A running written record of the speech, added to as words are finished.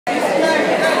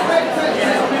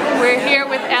We're here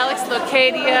with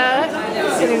Locadia,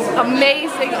 an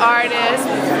amazing artist,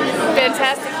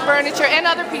 fantastic furniture and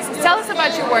other pieces. Tell us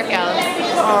about your work, Alex.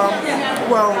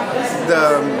 Well,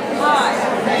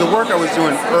 the work I was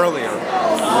doing earlier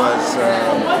was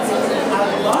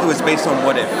it was based on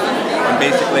what if, and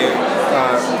basically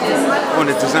on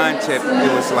the design tip,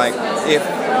 it was like if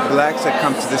blacks had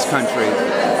come to this country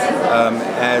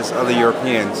as other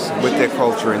Europeans with their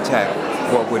culture intact,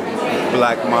 what would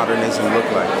black modernism look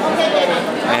like?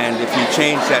 And if you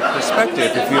change that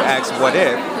perspective, if you ask what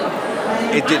if,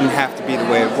 it didn't have to be the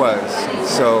way it was.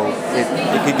 So it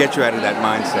could get you out of that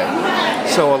mindset.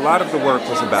 So a lot of the work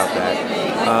was about that.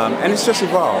 And it's just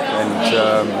evolved. And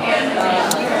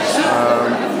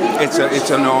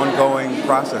it's an ongoing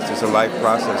process. It's a life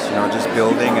process, you know, just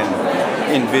building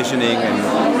and envisioning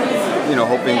and, you know,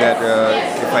 hoping that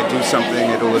if I do something,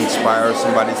 it'll inspire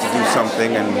somebody to do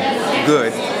something and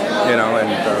good, you know. And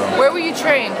where were you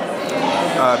trained?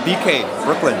 BK,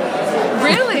 Brooklyn.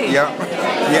 Really? Yeah.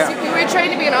 Yeah. So you were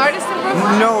trained to be an artist in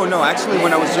Brooklyn? No. Actually,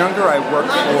 when I was younger, I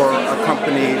worked for a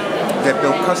company that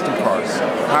built custom cars,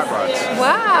 hot rods.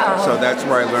 Wow. So that's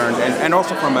where I learned, and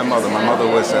also from my mother. My mother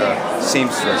was a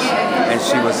seamstress, and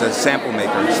she was a sample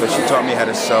maker. So she taught me how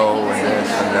to sew and this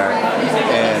and that.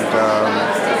 And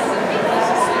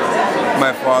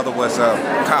my father was a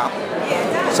cop,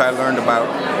 so I learned about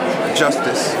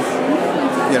justice,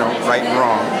 you know, right and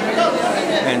wrong.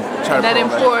 And that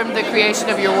informed the creation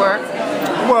of your work?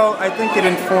 Well, I think it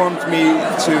informed me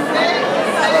to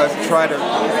try to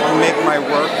make my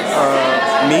work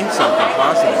mean something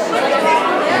positive,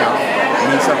 you know,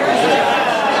 mean something good.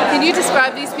 Can you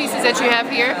describe these pieces that you have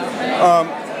here?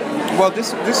 Well,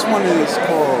 this one is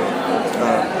called,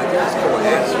 I think it's called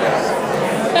Ass Rest.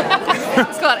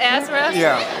 It's called Ass Rest?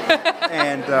 Yeah.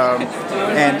 And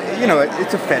you know,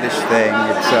 it's a fetish thing.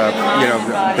 It's you know,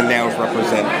 the nails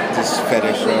represent this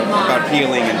fetish about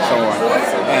healing and so on.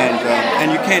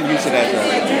 And you can use it as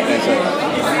a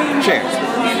chair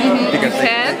because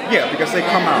because they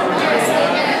come out.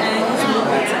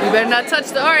 You better not touch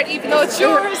the art, even though it's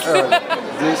yours. So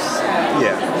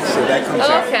that comes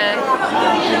out. Okay.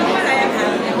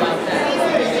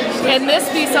 And this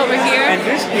piece over here? And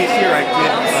this piece here,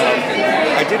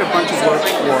 I did a bunch of work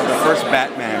for the first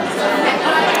Batman.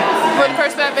 For the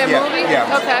first Batman movie?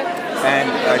 Yeah. Okay.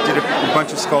 And I did a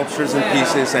bunch of sculptures and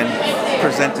pieces and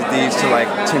presented these to like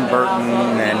Tim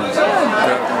Burton and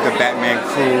the Batman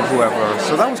crew, whoever.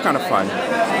 So that was kind of fun.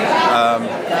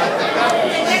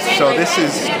 So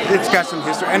it's got some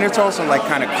history, and it's also like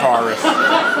kind of car-ish.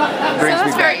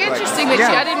 That's very interesting that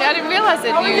I didn't realize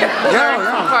that you learned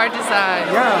from car design.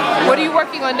 Yeah. What are you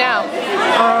working on now?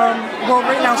 Well,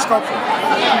 right now sculpture.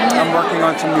 I'm working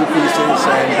on some new pieces,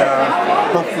 and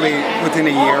hopefully within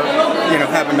a year, you know,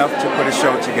 have enough to put a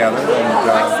show together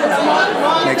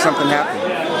and make something happen.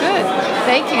 Good.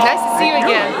 Thank you. Nice to see you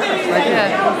again. Thank you. Yeah.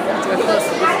 Let's go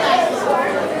closer.